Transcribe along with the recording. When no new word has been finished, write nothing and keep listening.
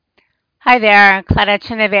Hi there, Clara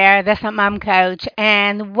Chenevert, the Stepmom Coach,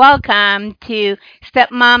 and welcome to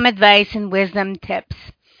Stepmom Advice and Wisdom Tips.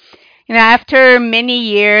 After many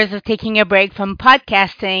years of taking a break from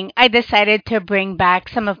podcasting, I decided to bring back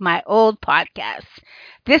some of my old podcasts.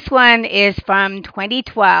 This one is from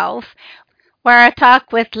 2012, where I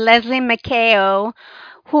talk with Leslie McKayo,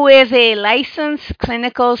 who is a licensed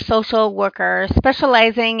clinical social worker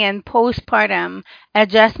specializing in postpartum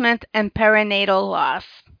adjustment and perinatal loss.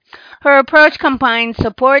 Her approach combines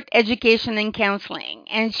support, education, and counseling,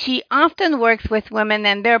 and she often works with women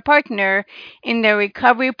and their partner in the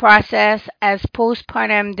recovery process as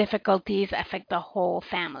postpartum difficulties affect the whole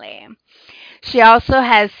family. She also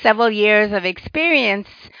has several years of experience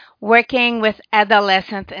working with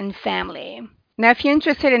adolescents and family. Now, if you're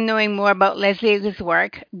interested in knowing more about Leslie's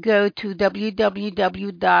work, go to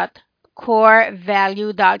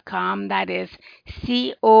www.corevalue.com. That is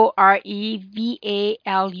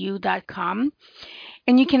COREVALU.com.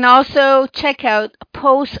 And you can also check out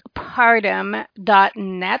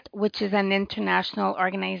postpartum.net, which is an international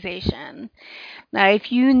organization. Now,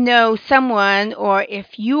 if you know someone or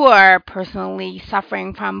if you are personally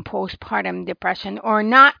suffering from postpartum depression or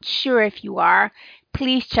not sure if you are,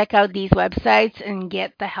 please check out these websites and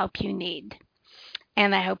get the help you need.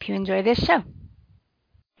 And I hope you enjoy this show.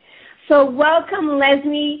 So welcome,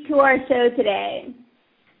 Leslie, to our show today.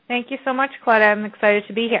 Thank you so much, Claudia. I'm excited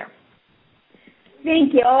to be here.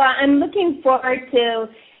 Thank you. I'm looking forward to,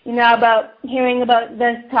 about hearing about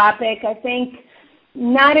this topic. I think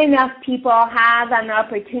not enough people have an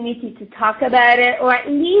opportunity to talk about it or at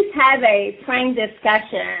least have a frank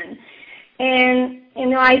discussion. And,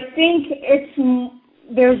 I think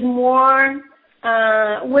there's more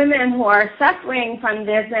women who are suffering from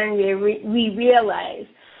this than we realize.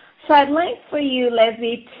 So I'd like for you,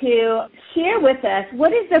 Leslie, to share with us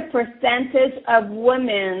what is the percentage of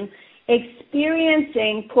women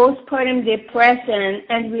experiencing postpartum depression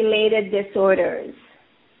and related disorders?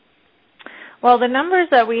 Well, the numbers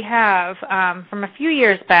that we have from a few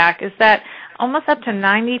years back is that almost up to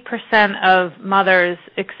 90% of mothers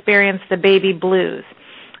experience the baby blues.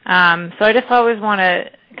 So I just always want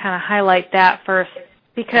to kind of highlight that first,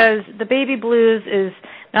 because the baby blues is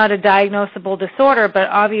not a diagnosable disorder, but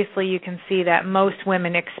obviously you can see that most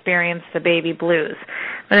women experience the baby blues.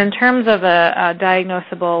 But in terms of a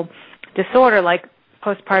diagnosable disorder like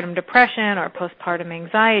postpartum depression or postpartum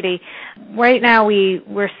anxiety, right now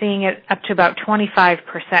we're seeing it up to about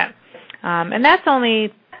 25%. And that's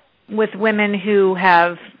only with women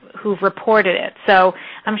who've reported it. So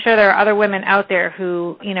I'm sure there are other women out there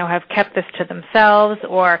who, have kept this to themselves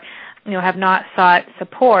or, have not sought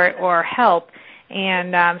support or help.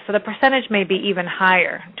 And so the percentage may be even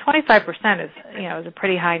higher. 25% is a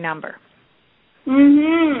pretty high number.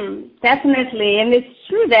 Definitely. And it's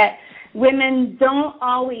true that women don't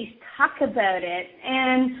always talk about it.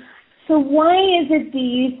 And so why is it, do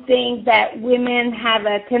you think, that women have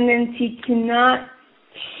a tendency to not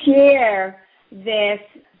share this,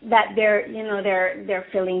 that they're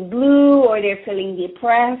feeling blue or they're feeling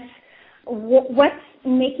depressed? What's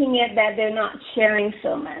making it that they're not sharing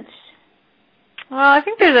so much? Well, I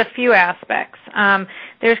think there's a few aspects.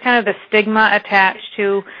 There's kind of the stigma attached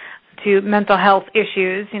to mental health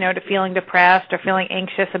issues, to feeling depressed or feeling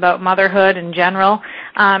anxious about motherhood in general.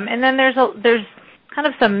 And then there's kind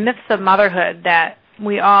of some myths of motherhood that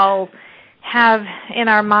we all have in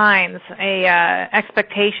our minds, a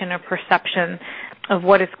expectation or perception of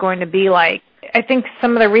what it's going to be like. I think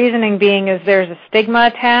some of the reasoning being is there's a stigma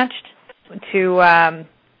attached to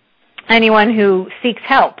anyone who seeks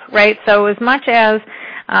help, right? So as much as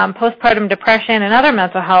postpartum depression and other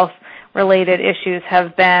mental health related issues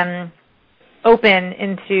have been open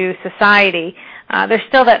into society, there's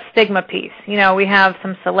still that stigma piece. We have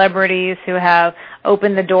some celebrities who have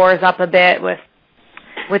opened the doors up a bit with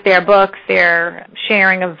their books, their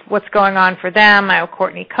sharing of what's going on for them. I know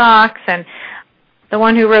Courtney Cox and the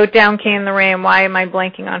one who wrote Down Came the Rain. Why am I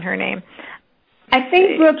blanking on her name? I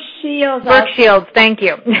think Brooke Shields. Brooke Shields, thank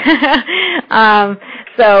you.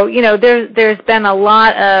 So, there's been a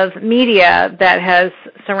lot of media that has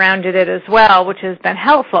surrounded it as well, which has been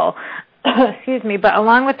helpful. Excuse me. But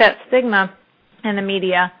along with that stigma in the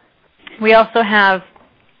media, we also have,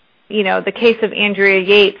 the case of Andrea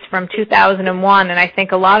Yates from 2001. And I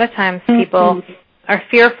think a lot of times people are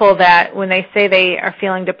fearful that when they say they are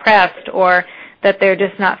feeling depressed or that they're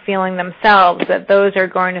just not feeling themselves, that those are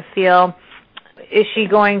going to feel, is she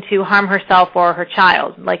going to harm herself or her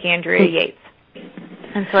child, like Andrea Yates?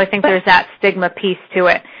 And so I think there's that stigma piece to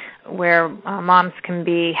it where moms can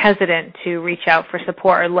be hesitant to reach out for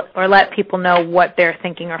support or let people know what they're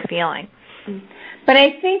thinking or feeling. But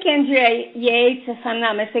I think Andrea Yates, if I'm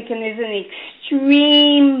not mistaken, is an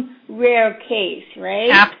extreme rare case, right?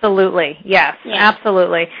 Absolutely, yes, Yeah.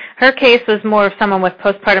 absolutely. Her case was more of someone with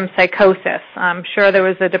postpartum psychosis. I'm sure there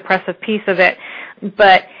was a depressive piece of it,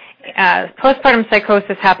 but postpartum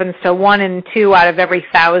psychosis happens to 1 in 2 out of every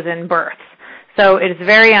 1,000 births. So it's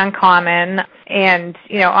very uncommon, and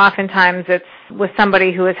oftentimes it's with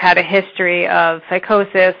somebody who has had a history of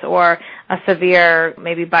psychosis or a severe,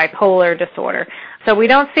 maybe bipolar disorder. So we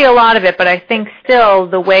don't see a lot of it, but I think still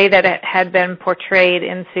the way that it had been portrayed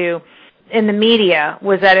in the media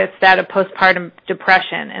was that it's that of postpartum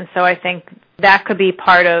depression, and so I think that could be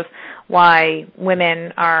part of why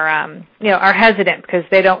women are hesitant, because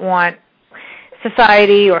they don't want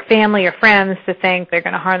society or family or friends to think they're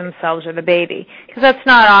going to harm themselves or the baby, because that's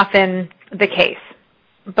not often the case.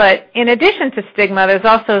 But in addition to stigma, there's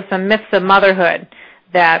also some myths of motherhood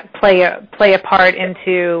that play a part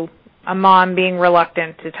into a mom being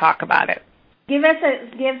reluctant to talk about it. Give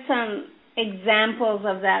some examples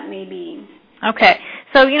of that, maybe. Okay.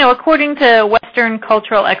 So, according to Western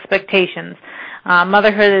cultural expectations,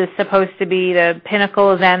 motherhood is supposed to be the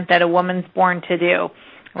pinnacle event that a woman's born to do,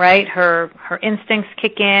 right? Her instincts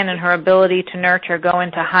kick in and her ability to nurture go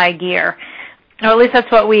into high gear. Or at least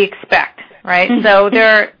that's what we expect, right? So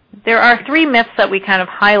there are 3 myths that we kind of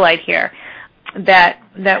highlight here that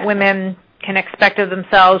women can expect of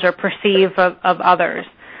themselves or perceive of others.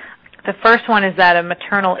 The first one is that of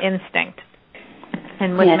maternal instinct.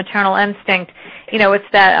 And with maternal instinct,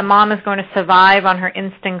 it's that a mom is going to survive on her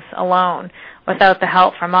instincts alone without the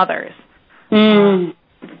help from others.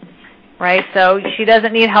 Right? So she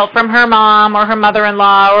doesn't need help from her mom or her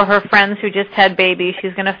mother-in-law or her friends who just had babies.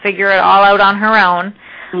 She's going to figure it all out on her own.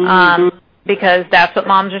 Because that's what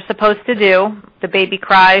moms are supposed to do. The baby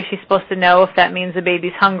cries, she's supposed to know if that means the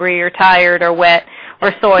baby's hungry or tired or wet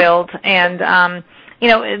or soiled. And,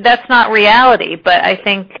 that's not reality, but I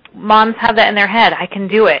think moms have that in their head. I can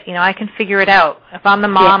do it. I can figure it out. If I'm the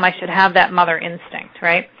mom, I should have that mother instinct,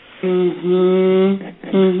 right?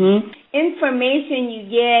 Information you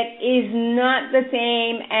get is not the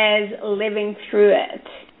same as living through it.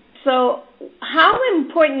 So how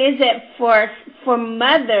important is it for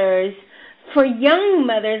mothers, for young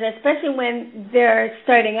mothers, especially when they're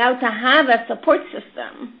starting out, to have a support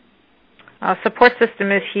system? A support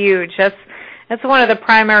system is huge. That's one of the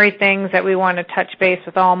primary things that we want to touch base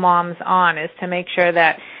with all moms on, is to make sure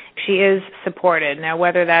that she is supported. Now,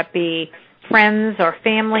 whether that be friends or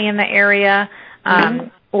family in the area,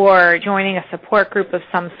 or joining a support group of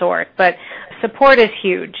some sort. But support is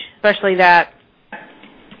huge, especially that,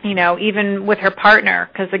 even with her partner,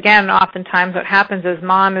 because again, oftentimes what happens is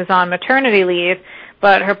mom is on maternity leave,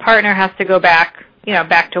 but her partner has to go back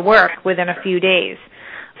to work within a few days.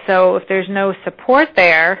 So if there's no support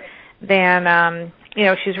there, then,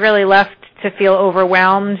 she's really left to feel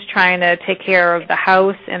overwhelmed trying to take care of the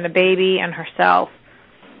house and the baby and herself.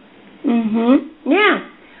 Yeah.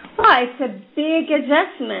 Well, it's a big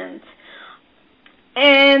adjustment.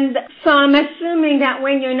 And so I'm assuming that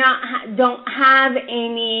when you don't have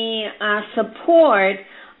any support,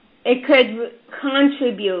 it could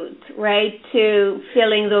contribute, right, to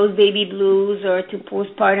feeling those baby blues or to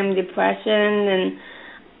postpartum depression. And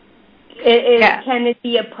can it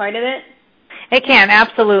be a part of it? It can,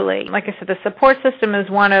 absolutely. Like I said, the support system is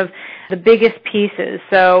one of the biggest pieces.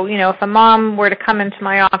 So, if a mom were to come into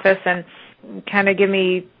my office and kind of give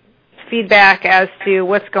me feedback as to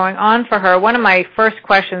what's going on for her, one of my first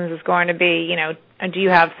questions is going to be, do you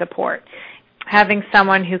have support? Having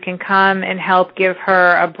someone who can come and help give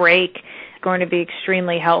her a break is going to be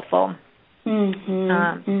extremely helpful.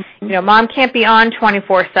 Mom can't be on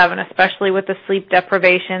 24/7, especially with the sleep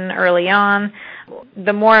deprivation early on.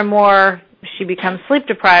 The more and more she becomes sleep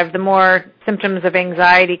deprived, the more symptoms of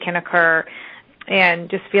anxiety can occur, and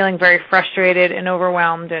just feeling very frustrated and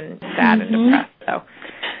overwhelmed and sad and depressed.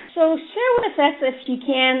 So share with us, if you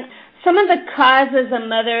can, some of the causes a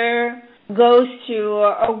mother goes through,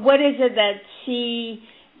 or what is it that she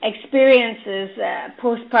experiences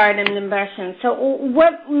postpartum depression. So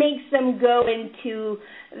what makes them go into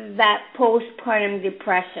that postpartum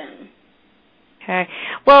depression? Okay.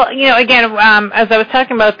 Well, again, as I was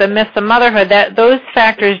talking about the myths of motherhood, that those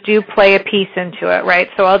factors do play a piece into it, right?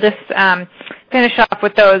 So I'll just finish off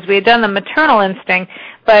with those. We had done the maternal instinct,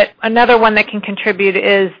 but another one that can contribute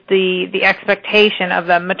is the expectation of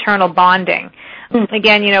the maternal bonding.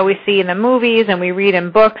 Again, we see in the movies and we read in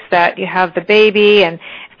books that you have the baby, and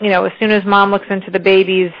as soon as mom looks into the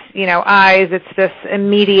baby's eyes, it's this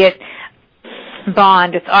immediate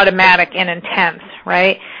bond. It's automatic and intense,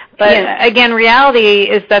 right? But again, reality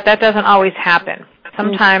is that doesn't always happen.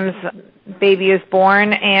 Sometimes baby is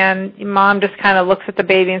born and mom just kind of looks at the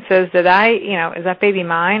baby and says, is that baby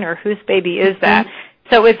mine, or whose baby is that?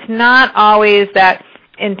 So it's not always that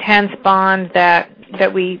intense bond that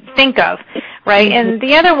we think of, right? And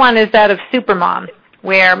the other one is that of supermom,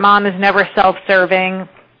 where mom is never self-serving,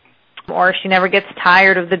 or she never gets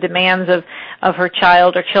tired of the demands of her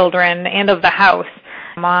child or children and of the house.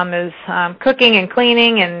 Mom is cooking and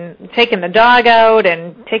cleaning and taking the dog out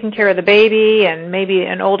and taking care of the baby and maybe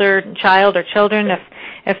an older child or children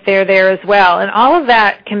if they're there as well. And all of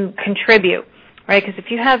that can contribute, right? Because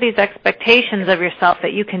if you have these expectations of yourself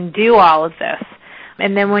that you can do all of this,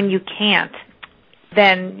 and then when you can't,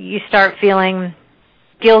 then you start feeling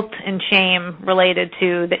guilt and shame related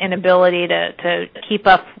to the inability to keep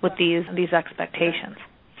up with these expectations.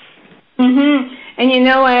 And you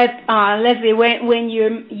know what, Leslie, when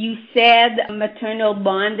you said maternal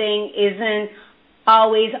bonding isn't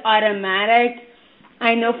always automatic,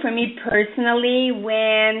 I know for me personally,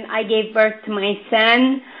 when I gave birth to my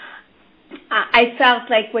son, I felt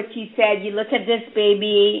like what you said. You look at this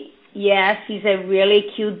baby, yes, he's a really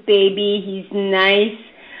cute baby, he's nice,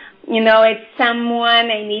 it's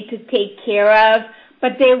someone I need to take care of.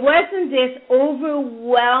 But there wasn't this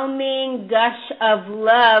overwhelming gush of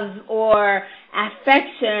love or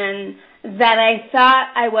affection that I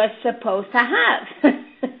thought I was supposed to have.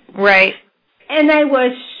 Right. And I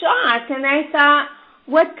was shocked, and I thought,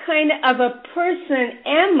 what kind of a person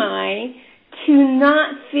am I to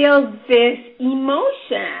not feel this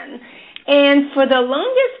emotion? And for the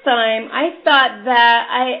longest time, I thought that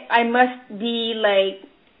I must be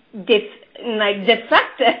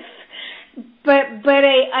defective. But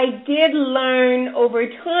I did learn over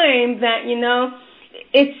time that,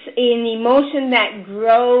 it's an emotion that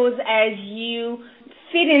grows as you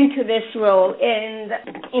fit into this role. And,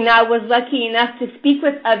 I was lucky enough to speak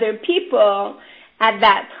with other people at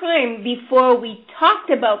that time before we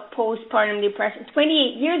talked about postpartum depression.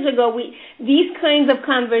 28 years ago, these kinds of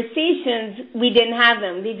conversations, we didn't have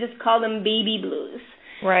them. They just called them baby blues.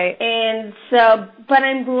 Right. And so, but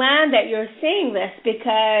I'm glad that you're saying this,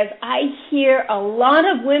 because I hear a lot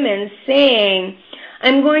of women saying,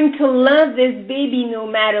 I'm going to love this baby no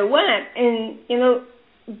matter what. And,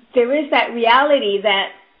 there is that reality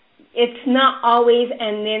that it's not always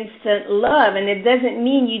an instant love, and it doesn't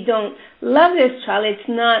mean you don't love this child.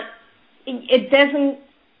 It doesn't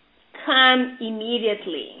come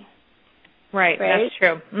immediately. Right? That's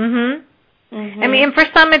true. I mean, for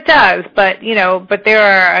some it does, but there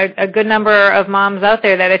are a good number of moms out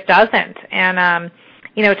there that it doesn't, and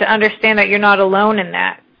to understand that you're not alone in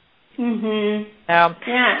that.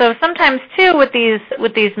 So sometimes too, with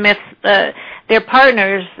these myths, their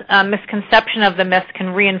partner's misconception of the myth can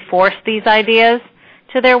reinforce these ideas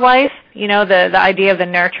to their wife. The idea of the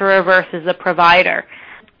nurturer versus the provider.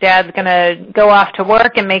 Dad's going to go off to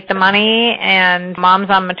work and make the money, and mom's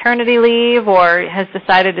on maternity leave or has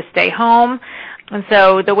decided to stay home. And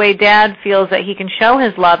so the way dad feels that he can show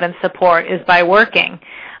his love and support is by working.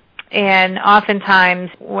 And oftentimes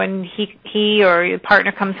when he or your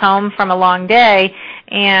partner comes home from a long day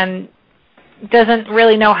and doesn't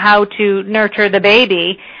really know how to nurture the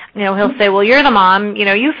baby, he'll say, well, you're the mom,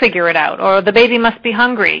 you figure it out. Or the baby must be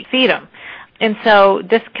hungry, feed him. And so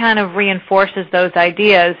this kind of reinforces those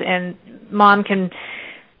ideas, and mom can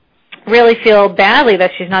really feel badly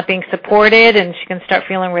that she's not being supported, and she can start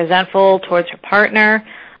feeling resentful towards her partner.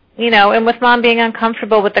 And with mom being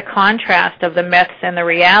uncomfortable with the contrast of the myths and the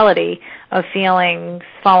reality of feelings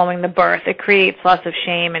following the birth, it creates lots of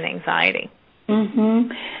shame and anxiety.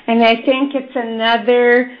 And I think it's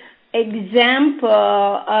another example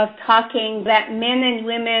of talking that men and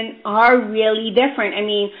women are really different. I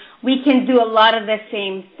mean, we can do a lot of the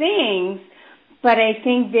same things, but I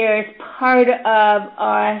think there's part of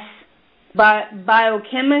us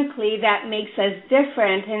biochemically that makes us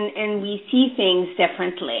different, and we see things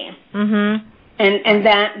differently. And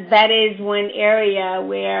that is one area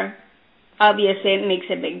where obviously it makes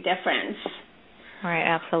a big difference. Right,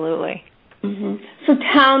 absolutely. So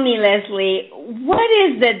tell me, Leslie, what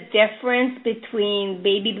is the difference between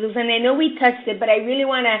baby blues? And I know we touched it, but I really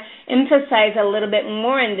want to emphasize a little bit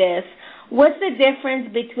more on this. What's the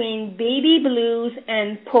difference between baby blues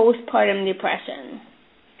and postpartum depression?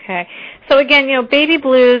 Okay. So again, baby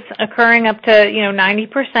blues occurring up to,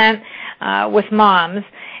 90% with moms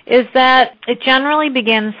is that it generally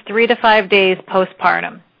begins 3 to 5 days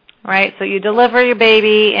postpartum. Right, so you deliver your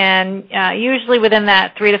baby, and usually within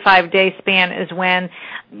that 3 to 5 day span is when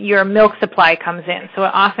your milk supply comes in. So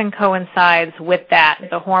it often coincides with that,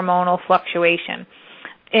 the hormonal fluctuation.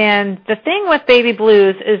 And the thing with baby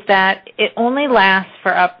blues is that it only lasts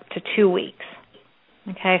for up to 2 weeks.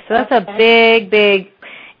 Okay, so that's a big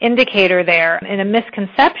indicator there, and a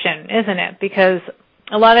misconception, isn't it? Because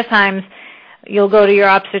a lot of times you'll go to your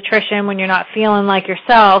obstetrician when you're not feeling like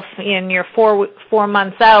yourself and you're 4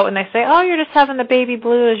 months out, and they say, "Oh, you're just having the baby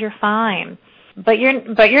blues, you're fine." But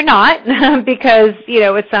you're not because,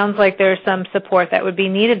 it sounds like there's some support that would be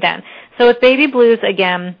needed then. So with baby blues,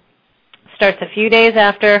 again, starts a few days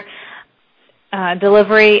after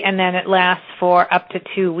delivery, and then it lasts for up to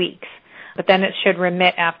 2 weeks. But then it should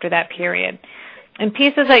remit after that period. And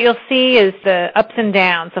pieces that you'll see is the ups and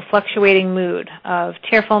downs, the fluctuating mood of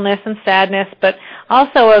tearfulness and sadness, but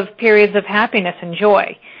also of periods of happiness and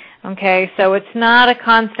joy. Okay, so it's not a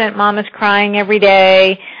constant mom is crying every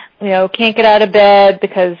day, can't get out of bed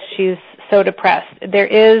because she's so depressed. There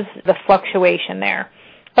is the fluctuation there.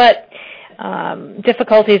 But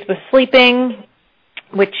difficulties with sleeping,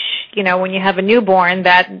 which, when you have a newborn,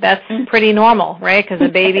 that's pretty normal, right? Because the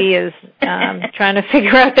baby is trying to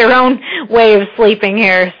figure out their own way of sleeping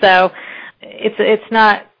here. So it's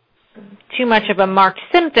not too much of a marked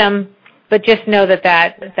symptom, but just know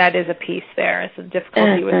that is a piece there. It's a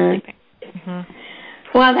difficulty with sleeping. Mm-hmm.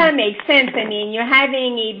 Well, that makes sense. I mean, you're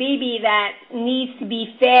having a baby that needs to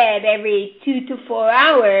be fed every 2 to 4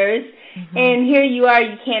 hours, and here you are,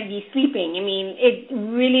 you can't be sleeping. I mean, it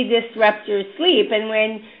really disrupts your sleep, and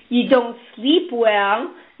when you don't sleep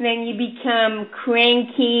well, then you become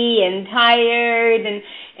cranky and tired,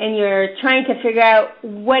 and you're trying to figure out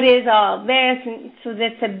what is all this, and so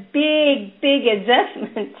that's a big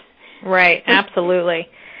adjustment. Right, absolutely.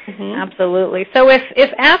 Absolutely. So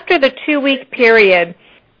if after the 2-week period,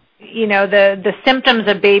 the symptoms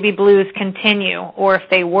of baby blues continue, or if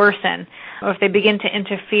they worsen, or if they begin to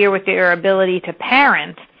interfere with your ability to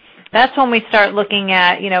parent, that's when we start looking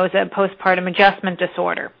at, is it a postpartum adjustment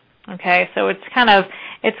disorder. Okay, so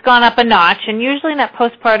it's gone up a notch, and usually in that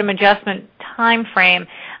postpartum adjustment time frame,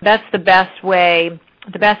 that's the best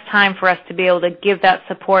time for us to be able to give that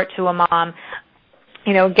support to a mom,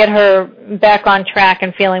 get her back on track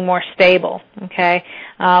and feeling more stable, okay?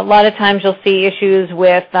 A lot of times you'll see issues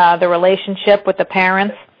with the relationship with the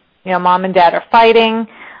parents. Mom and dad are fighting.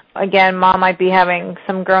 Again, mom might be having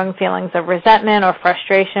some growing feelings of resentment or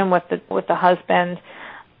frustration with the husband.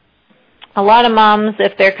 A lot of moms,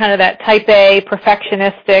 if they're kind of that type A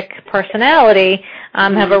perfectionistic personality,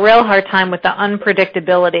 have a real hard time with the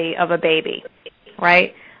unpredictability of a baby,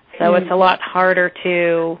 right? So it's a lot harder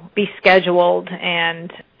to be scheduled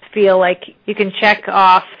and feel like you can check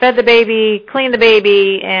off, fed the baby, cleaned the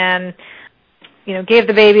baby, and, gave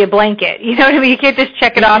the baby a blanket. You know what I mean? You can't just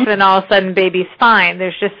check it off and then all of a sudden baby's fine.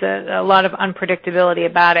 There's just a lot of unpredictability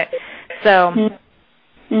about it. So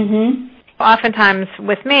oftentimes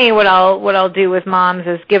with me, what I'll do with moms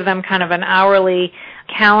is give them kind of an hourly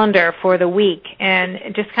calendar for the week, and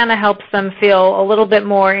it just kind of helps them feel a little bit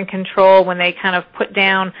more in control when they kind of put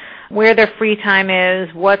down where their free time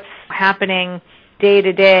is, what's happening day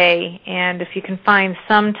to day, and if you can find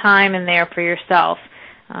some time in there for yourself,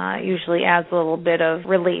 usually adds a little bit of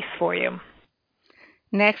relief for you.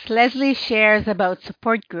 Next, Leslie shares about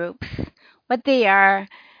support groups, what they are,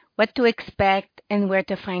 what to expect, and where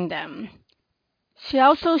to find them. She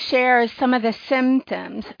also shares some of the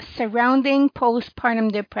symptoms surrounding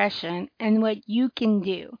postpartum depression and what you can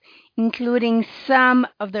do, including some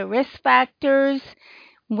of the risk factors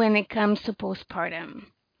when it comes to postpartum.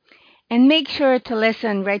 And make sure to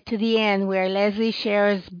listen right to the end where Leslie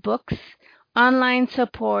shares books, online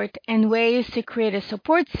support, and ways to create a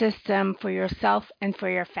support system for yourself and for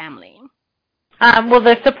your family. Well,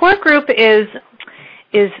 the support group is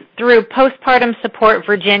through Postpartum Support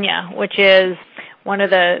Virginia, which is one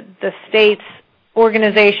of the state's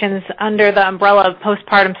organizations under the umbrella of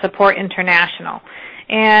Postpartum Support International.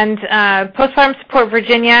 And Postpartum Support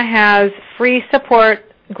Virginia has free support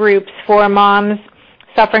groups for moms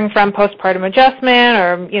suffering from postpartum adjustment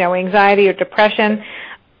or, anxiety or depression.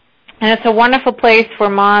 And it's a wonderful place for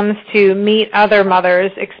moms to meet other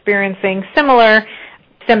mothers experiencing similar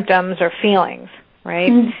symptoms or feelings,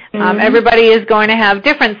 right? Everybody is going to have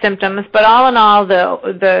different symptoms, but all in all,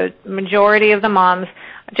 the majority of the moms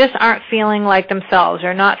just aren't feeling like themselves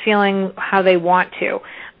or not feeling how they want to.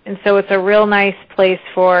 And so it's a real nice place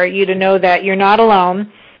for you to know that you're not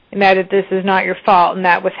alone and that this is not your fault and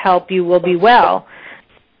that with help you will be well.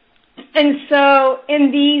 And so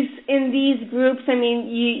in these groups, I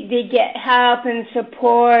mean, they get help and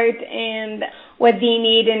support and what they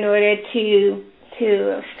need in order to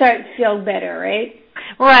start to feel better, right?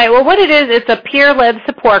 Right. Well, what it is, it's a peer-led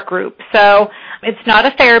support group. So it's not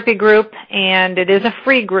a therapy group, and it is a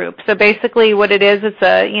free group. So basically what it is, it's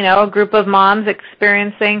a group of moms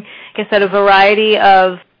experiencing, like I said, a variety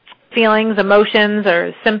of feelings, emotions,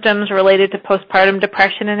 or symptoms related to postpartum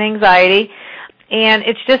depression and anxiety. And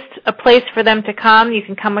it's just a place for them to come. You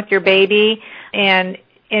can come with your baby and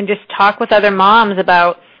just talk with other moms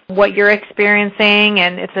about what you're experiencing,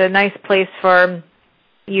 and it's a nice place for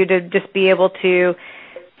you to just be able to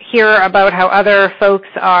hear about how other folks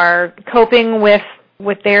are coping with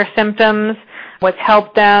their symptoms, what's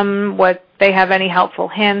helped them, what they have any helpful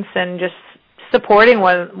hints, and just supporting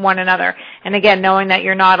one another. And again, knowing that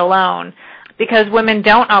you're not alone, because women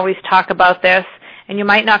don't always talk about this, and you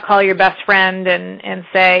might not call your best friend and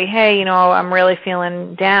say, hey, I'm really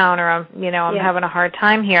feeling down, or I'm having a hard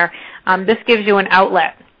time here. This gives you an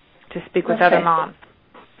outlet to speak with other moms.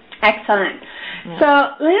 Excellent. Yeah.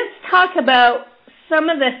 So let's talk about some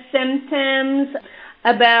of the symptoms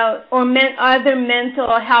or other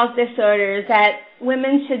mental health disorders that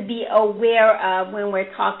women should be aware of when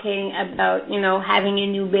we're talking about, having a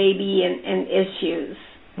new baby and issues.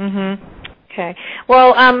 Mm-hmm. Okay.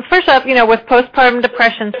 Well, first up, with postpartum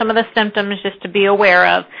depression, some of the symptoms just to be aware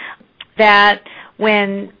of, that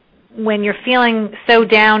when you're feeling so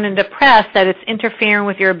down and depressed that it's interfering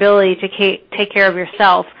with your ability to take care of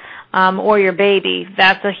yourself or your baby,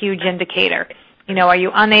 that's a huge indicator. Are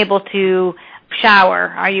you unable to shower?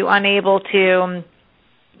 Are you unable to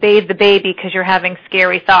bathe the baby because you're having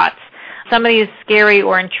scary thoughts? Some of these scary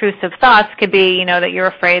or intrusive thoughts could be, that you're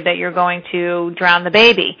afraid that you're going to drown the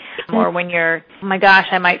baby, or when you're, oh my gosh,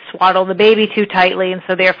 I might swaddle the baby too tightly, and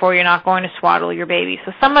so therefore you're not going to swaddle your baby.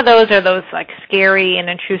 So some of those are those like scary and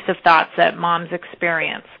intrusive thoughts that moms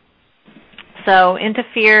experience. So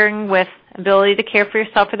interfering with ability to care for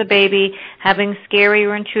yourself or the baby, having scary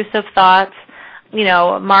or intrusive thoughts,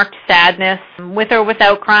 marked sadness, with or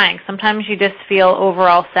without crying. Sometimes you just feel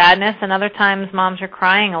overall sadness, and other times moms are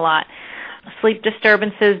crying a lot. Sleep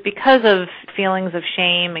disturbances because of feelings of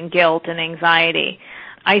shame and guilt and anxiety.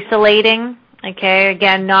 Isolating,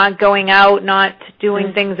 again, not going out, not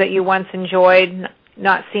doing things that you once enjoyed,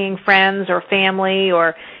 not seeing friends or family,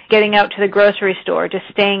 or getting out to the grocery store, just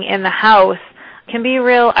staying in the house can be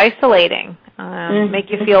real isolating, make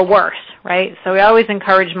you feel worse, right? So we always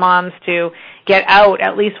encourage moms to get out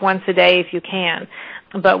at least once a day if you can.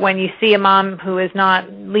 But when you see a mom who is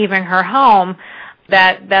not leaving her home,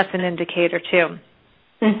 that's an indicator too.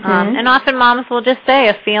 Mm-hmm. And often moms will just say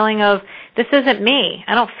a feeling of, this isn't me,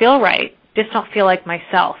 I don't feel right, just don't feel like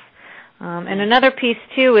myself. And another piece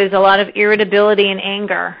too is a lot of irritability and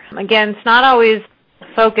anger. Again, it's not always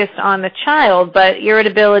focused on the child, but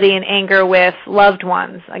irritability and anger with loved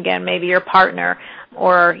ones, again, maybe your partner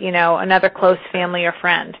or, another close family or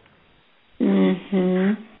friend.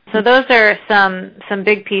 Mm-hmm. So those are some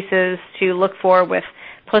big pieces to look for with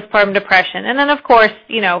postpartum depression. And then, of course,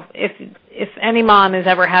 if any mom is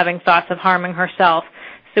ever having thoughts of harming herself,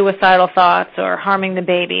 suicidal thoughts or harming the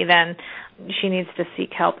baby, then she needs to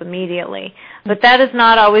seek help immediately. But that is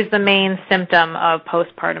not always the main symptom of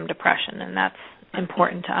postpartum depression, and that's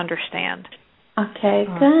important to understand. Okay,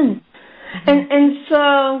 good. And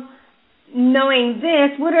so, knowing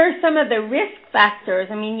this, what are some of the risk factors?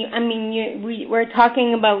 We're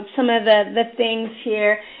talking about some of the things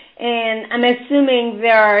here, and I'm assuming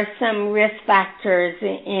there are some risk factors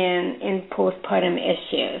in postpartum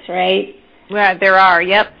issues, right? Yeah, there are.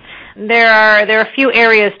 Yep, there are a few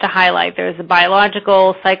areas to highlight. There's the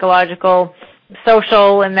biological, psychological,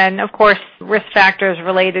 social, and then, of course, risk factors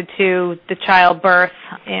related to the childbirth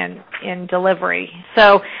and delivery.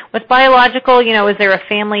 So with biological, is there a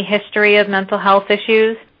family history of mental health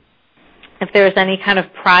issues? If there's any kind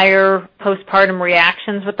of prior postpartum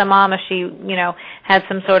reactions with the mom, if she, had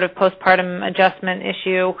some sort of postpartum adjustment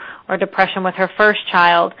issue or depression with her first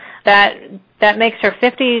child, that makes her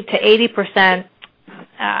 50 to 80%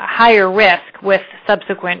 higher risk with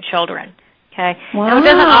subsequent children. Okay. Wow. Now, it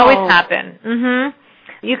doesn't always happen.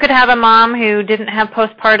 Mm-hmm. You could have a mom who didn't have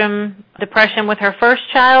postpartum depression with her first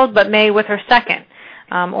child, but may with her second,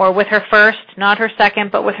 or with her first, not her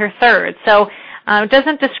second, but with her third. So it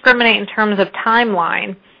doesn't discriminate in terms of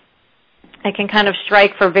timeline. It can kind of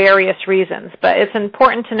strike for various reasons. But it's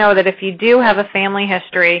important to know that if you do have a family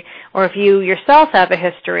history, or if you yourself have a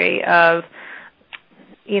history of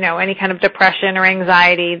any kind of depression or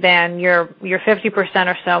anxiety, then you're 50%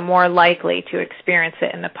 or so more likely to experience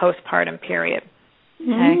it in the postpartum period.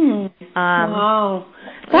 Okay? Wow.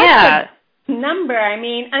 That's a number.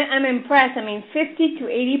 I'm impressed. 50 to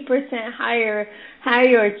 80% higher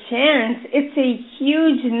chance. It's a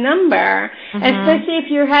huge number, especially if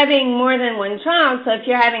you're having more than one child. So if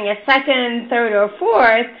you're having a second, third, or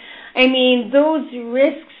fourth, those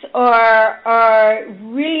risks are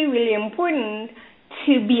really, really important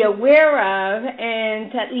to be aware of,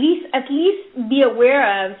 and at least be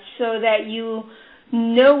aware of, so that you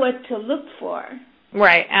know what to look for.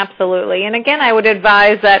 Right, absolutely. And again, I would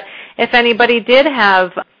advise that if anybody did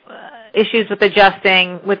have issues with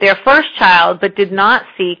adjusting with their first child but did not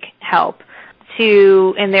seek help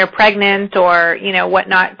and they're pregnant or,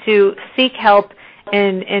 whatnot, to seek help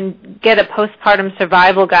and get a postpartum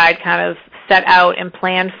survival guide kind of set out and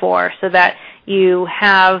planned for, so that you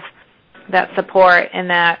have that support and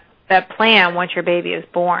that plan once your baby is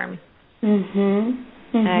born. Mm-hmm.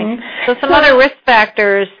 Okay. So some other risk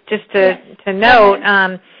factors, just to note,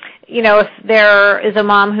 if there is a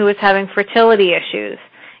mom who is having fertility issues,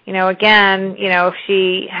 again, if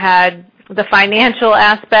she had the financial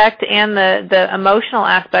aspect and the emotional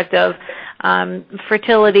aspect of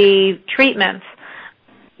fertility treatments,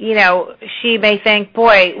 she may think,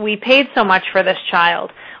 boy, we paid so much for this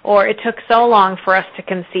child, or it took so long for us to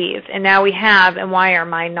conceive, and now we have, and why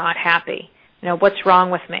am I not happy? What's wrong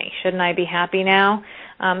with me? Shouldn't I be happy now?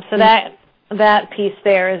 So that piece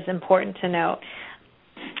there is important to note.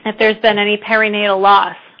 If there's been any perinatal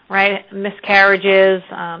loss, right, miscarriages,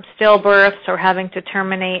 stillbirths, or having to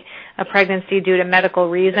terminate a pregnancy due to medical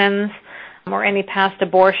reasons, or any past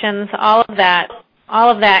abortions, all of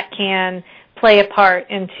that can play a part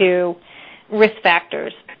into risk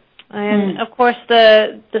factors. And of course,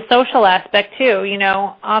 the social aspect too.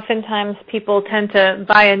 Oftentimes people tend to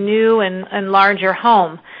buy a new and larger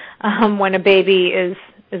home when a baby is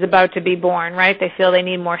about to be born, right? They feel they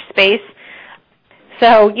need more space.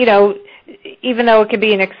 So, even though it could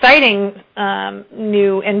be an exciting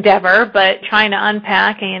new endeavor, but trying to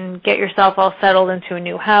unpack and get yourself all settled into a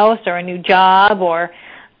new house or a new job or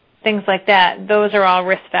things like that, those are all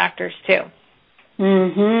risk factors too.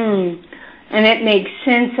 Mm-hmm. And it makes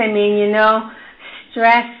sense. I mean,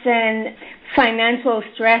 stress and financial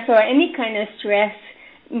stress or any kind of stress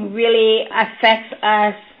really affects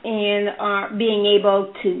us in our being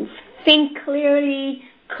able to think clearly,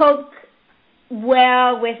 cope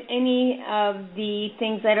well with any of the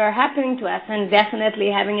things that are happening to us. And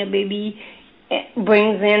definitely having a baby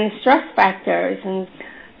brings in stress factors. And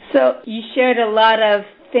so you shared a lot of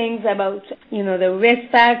things about, the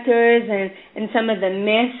risk factors and some of the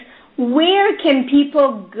myths. Where can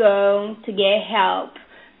people go to get help?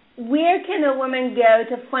 Where can a woman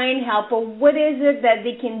go to find help, or what is it that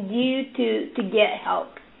they can do to get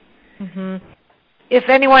help? Mm-hmm. If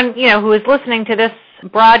anyone, who is listening to this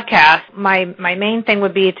broadcast, my main thing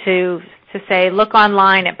would be to say, look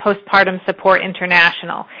online at Postpartum Support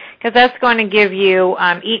International, because that's going to give you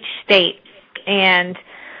each state, and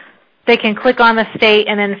they can click on the state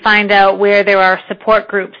and then find out where there are support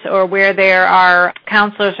groups or where there are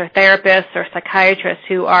counselors or therapists or psychiatrists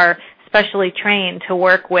who are specially trained to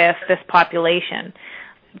work with this population.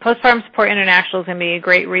 Postpartum Support International is going to be a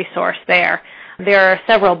great resource there. There are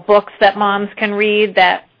several books that moms can read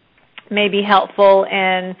that may be helpful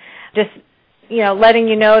in just, letting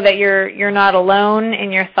you know that you're not alone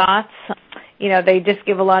in your thoughts. They just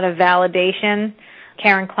give a lot of validation.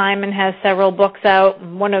 Karen Kleinman has several books out.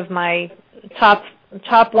 One of my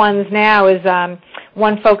top ones now is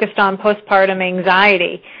one focused on postpartum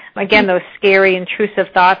anxiety. Again, those scary, intrusive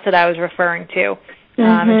thoughts that I was referring to.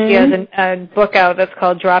 And she has a book out that's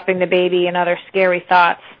called Dropping the Baby and Other Scary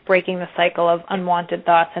Thoughts, Breaking the Cycle of Unwanted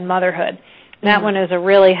Thoughts in Motherhood. And that one is a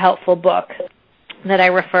really helpful book that I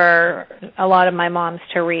refer a lot of my moms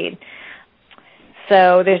to read.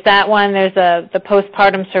 So there's that one. There's the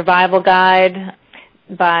Postpartum Survival Guide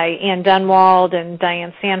by Ann Dunwald and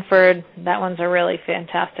Diane Sanford. That one's a really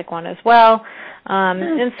fantastic one as well.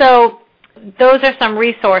 And so those are some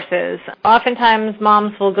resources. Oftentimes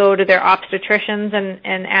moms will go to their obstetricians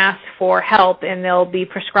and ask for help, and they'll be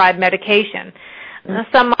prescribed medication.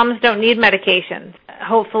 Some moms don't need medication.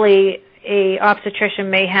 Hopefully a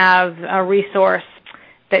obstetrician may have a resource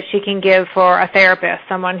that she can give for a therapist,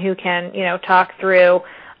 someone who can, talk through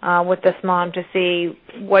with this mom to see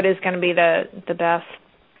what is going to be the best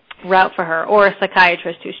route for her, or a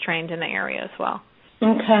psychiatrist who's trained in the area as well.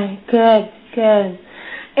 Okay, good.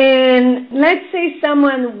 And let's say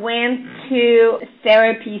someone went to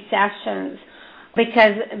therapy sessions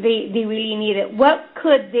because they really need it. What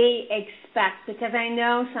could they expect? Because I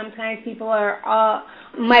know sometimes people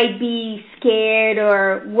might be scared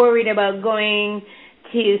or worried about going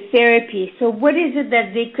to therapy. So what is it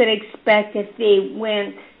that they could expect if they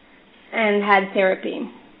went and had therapy?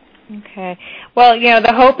 Okay. Well,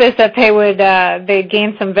 the hope is that they'd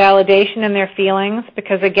gain some validation in their feelings,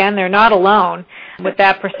 because again, they're not alone with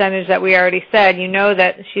that percentage that we already said.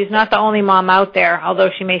 That she's not the only mom out there, although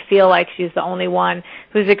she may feel like she's the only one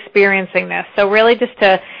who's experiencing this. So really just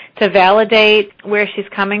to to validate where she's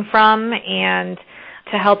coming from and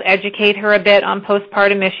to help educate her a bit on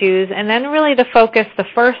postpartum issues, and then really to focus the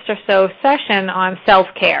first or so session on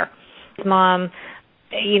self-care. Mom,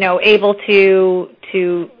 able to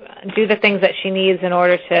do the things that she needs in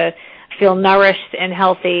order to feel nourished and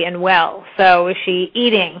healthy and well. So is she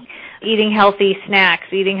eating healthy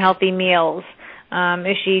snacks, eating healthy meals?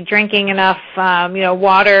 Is she drinking enough,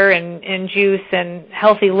 water and juice and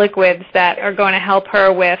healthy liquids that are going to help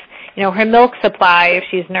her with, her milk supply if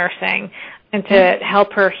she's nursing, and to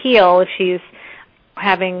help her heal if she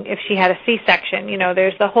had a C-section.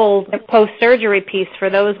 There's the whole post-surgery piece for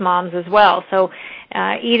those moms as well. So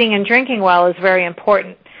eating and drinking well is very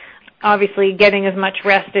important. Obviously, getting as much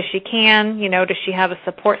rest as she can. Does she have a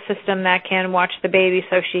support system that can watch the baby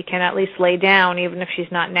so she can at least lay down even if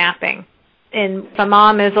she's not napping? And if a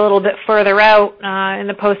mom is a little bit further out in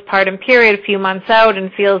the postpartum period, a few months out,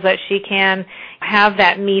 and feels that she can have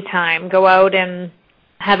that me time, go out and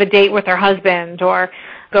have a date with her husband or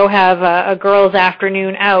go have a girls'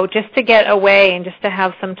 afternoon out just to get away and just to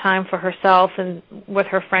have some time for herself and with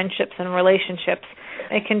her friendships and relationships.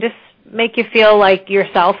 It can just make you feel like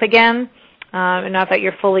yourself again and not that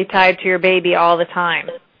you're fully tied to your baby all the time.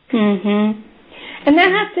 Mm-hmm. And I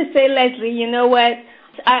have to say, Leslie, you know what?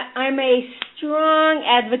 I'm a strong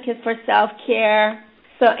advocate for self-care.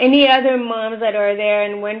 So any other moms that are there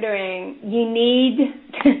and wondering, you need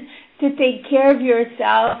to take care of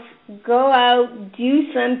yourself, go out,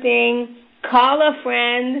 do something, call a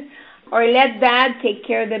friend, or let dad take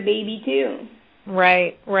care of the baby too.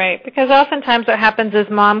 Right. Because oftentimes what happens is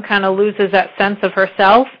mom kind of loses that sense of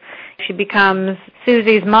herself. She becomes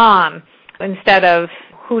Susie's mom instead of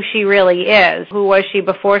who she really is. Who was she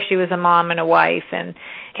before she was a mom and a wife? And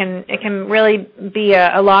it can really be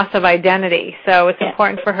a loss of identity. So it's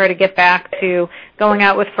important for her to get back to going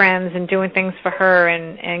out with friends and doing things for her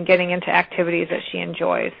and getting into activities that she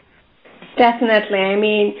enjoys. Definitely. I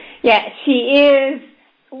mean, she is,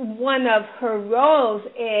 one of her roles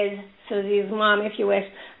is Susie's mom, if you wish,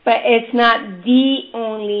 but it's not the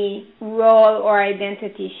only role or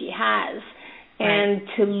identity she has. Right. And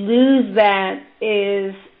to lose that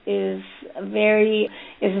is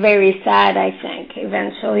very sad, I think.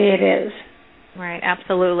 Eventually it is. Right,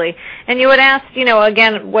 absolutely. And you would ask,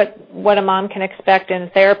 again, what a mom can expect in a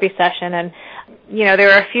therapy session. And,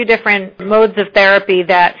 there are a few different modes of therapy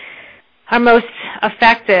that are most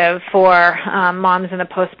effective for moms in the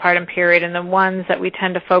postpartum period. And the ones that we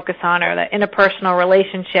tend to focus on are the interpersonal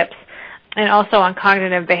relationships and also on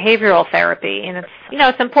cognitive behavioral therapy. And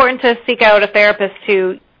it's important to seek out a therapist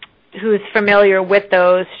who's familiar with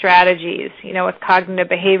those strategies. With cognitive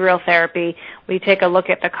behavioral therapy, we take a look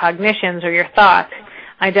at the cognitions or your thoughts,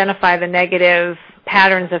 identify the negative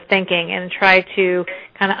patterns of thinking, and try to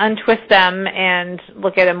kind of untwist them and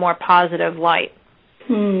look at a more positive light.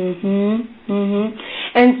 And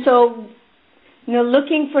so,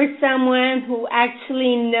 looking for someone who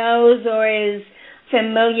actually knows or is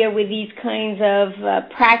familiar with these kinds of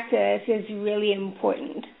practice is really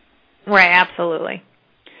important. Right, absolutely.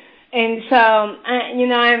 And so,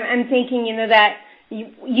 I'm thinking, that you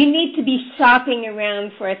need to be shopping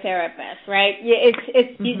around for a therapist, right?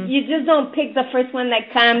 You just don't pick the first one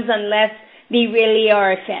that comes unless they really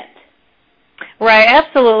are a fit. Right,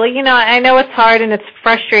 absolutely. I know it's hard and it's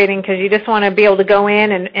frustrating because you just want to be able to go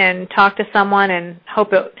in and talk to someone and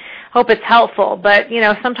hope it's helpful. But,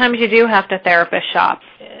 sometimes you do have to therapist shop.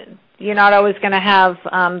 You're not always going to have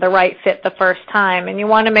the right fit the first time, and you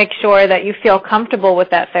want to make sure that you feel comfortable with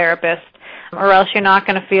that therapist, or else you're not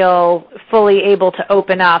going to feel fully able to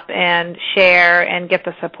open up and share and get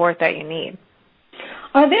the support that you need.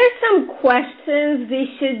 Are there some questions they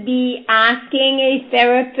should be asking a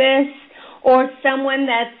therapist or someone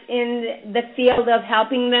that's in the field of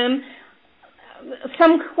helping them?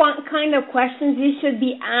 Some kind of questions you should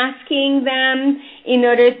be asking them in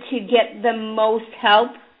order to get the most help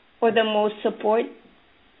or the most support?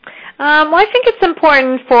 Well, I think it's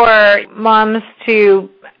important for moms to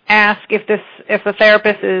ask if a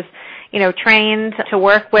therapist is, trained to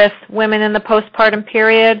work with women in the postpartum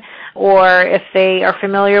period, or if they are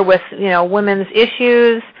familiar with, women's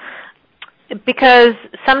issues, because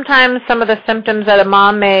sometimes some of the symptoms that a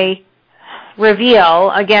mom may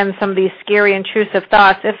reveal, again, some of these scary, intrusive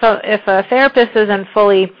thoughts, if a therapist isn't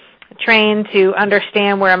fully trained to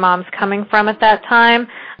understand where a mom's coming from at that time,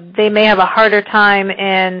 they may have a harder time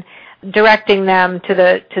in directing them to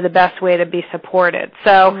the best way to be supported.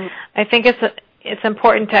 So I think it's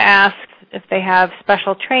important to ask if they have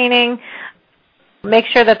special training. Make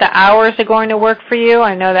sure that the hours are going to work for you.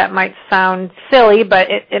 I know that might sound silly, but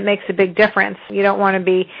it makes a big difference. You don't want to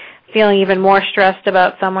be feeling even more stressed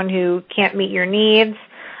about someone who can't meet your needs.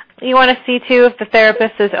 You want to see, too, if the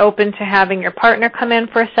therapist is open to having your partner come in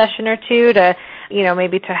for a session or two to,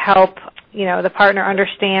 maybe to help, the partner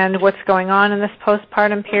understand what's going on in this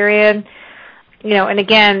postpartum period. And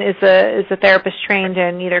again, is the therapist trained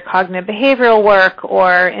in either cognitive behavioral work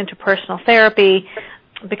or interpersonal therapy?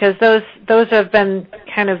 Because those have been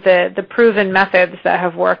kind of the proven methods that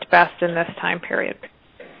have worked best in this time period.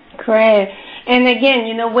 Great. And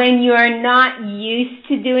again, when you're not used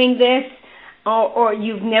to doing this, or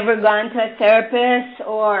you've never gone to a therapist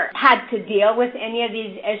or had to deal with any of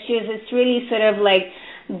these issues, it's really sort of like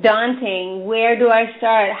daunting. Where do I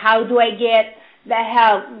start? How do I get the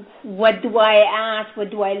help? What do I ask?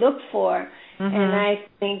 What do I look for? Mm-hmm. And I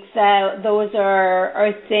think that those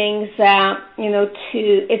are things that,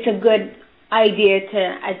 it's a good idea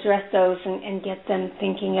to address those and get them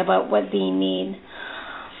thinking about what they need.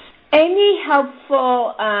 Any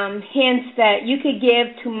helpful hints that you could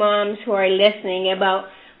give to moms who are listening about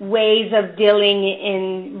ways of dealing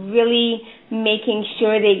and really making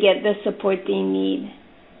sure they get the support they need?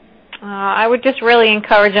 I would just really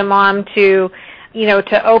encourage a mom to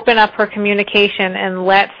open up her communication and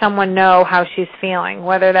let someone know how she's feeling,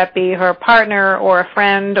 whether that be her partner or a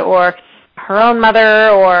friend or her own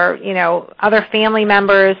mother or, other family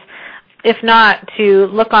members. If not, to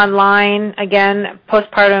look online, again,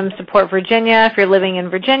 Postpartum Support Virginia, if you're living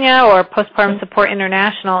in Virginia, or Postpartum Support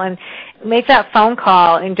International, and make that phone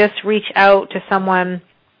call and just reach out to someone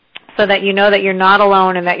so that you know that you're not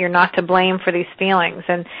alone and that you're not to blame for these feelings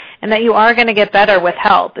and that you are going to get better with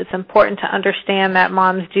help. It's important to understand that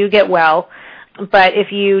moms do get well, but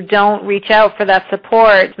if you don't reach out for that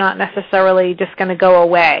support, it's not necessarily just going to go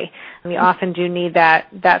away. You often do need that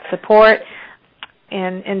support.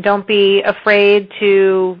 And don't be afraid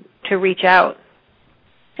to reach out.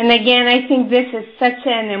 And again, I think this is such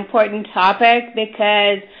an important topic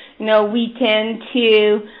because, we tend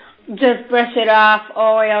to just brush it off.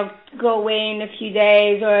 Oh, I'll go away in a few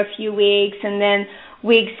days or a few weeks, and then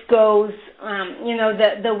weeks goes,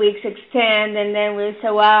 the weeks extend, and then we say,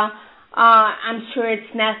 well, I'm sure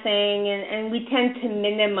it's nothing, and we tend to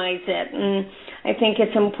minimize it. And I think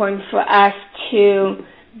it's important for us to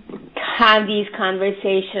have these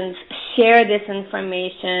conversations, share this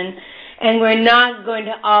information, and we're not going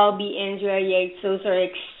to all be Andrea Yates. Those are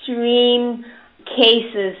extreme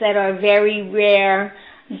cases that are very rare,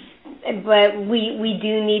 but we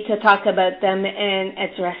do need to talk about them and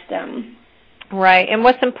address them. Right, and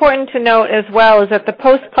what's important to note as well is that the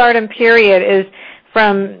postpartum period is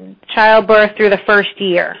from childbirth through the first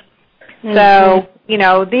year. Mm-hmm. So,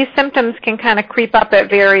 these symptoms can kind of creep up at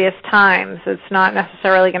various times. It's not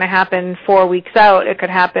necessarily going to happen 4 weeks out. It could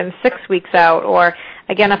happen 6 weeks out. Or,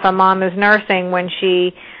 again, if a mom is nursing when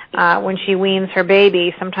she weans her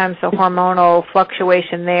baby, sometimes the hormonal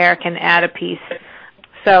fluctuation there can add a piece.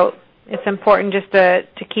 So it's important just to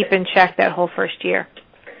keep in check that whole first year.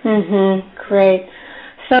 Great.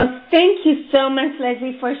 So thank you so much,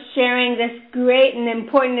 Leslie, for sharing this great and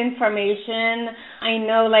important information. I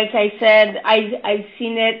know, like I said, I've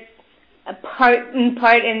seen it part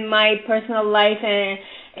in my personal life,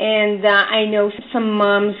 and I know some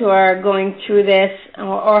moms who are going through this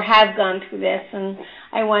or have gone through this, and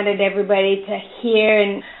I wanted everybody to hear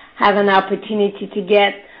and have an opportunity to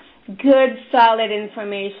get good, solid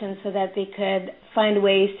information so that they could find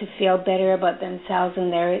ways to feel better about themselves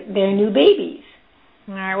and their new babies.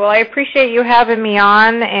 All right. Well, I appreciate you having me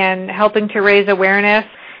on and helping to raise awareness.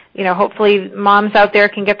 Hopefully moms out there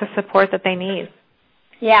can get the support that they need.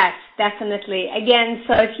 Yes, definitely. Again,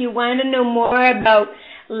 so if you want to know more about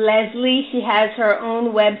Leslie, she has her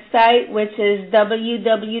own website, which is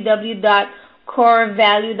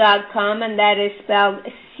www.corevalue.com, and that is spelled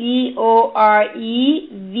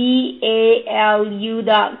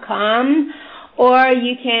COREVALU.com. Or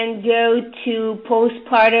you can go to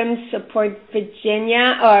Postpartum Support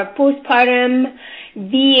Virginia or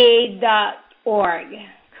postpartumva.org,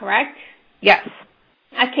 correct? Yes.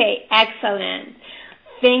 Okay, excellent.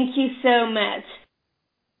 Thank you so much.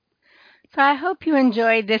 So I hope you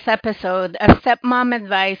enjoyed this episode of Stepmom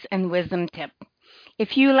Advice and Wisdom Tip.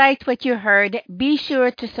 If you liked what you heard, be sure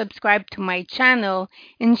to subscribe to my channel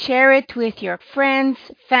and share it with your friends,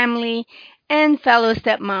 family, and fellow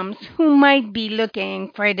stepmoms who might be looking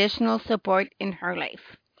for additional support in her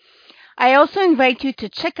life. I also invite you to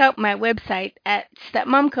check out my website at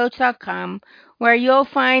stepmomcoach.com, where you'll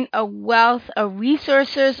find a wealth of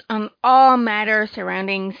resources on all matters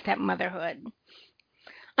surrounding stepmotherhood.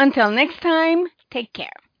 Until next time, take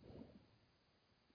care.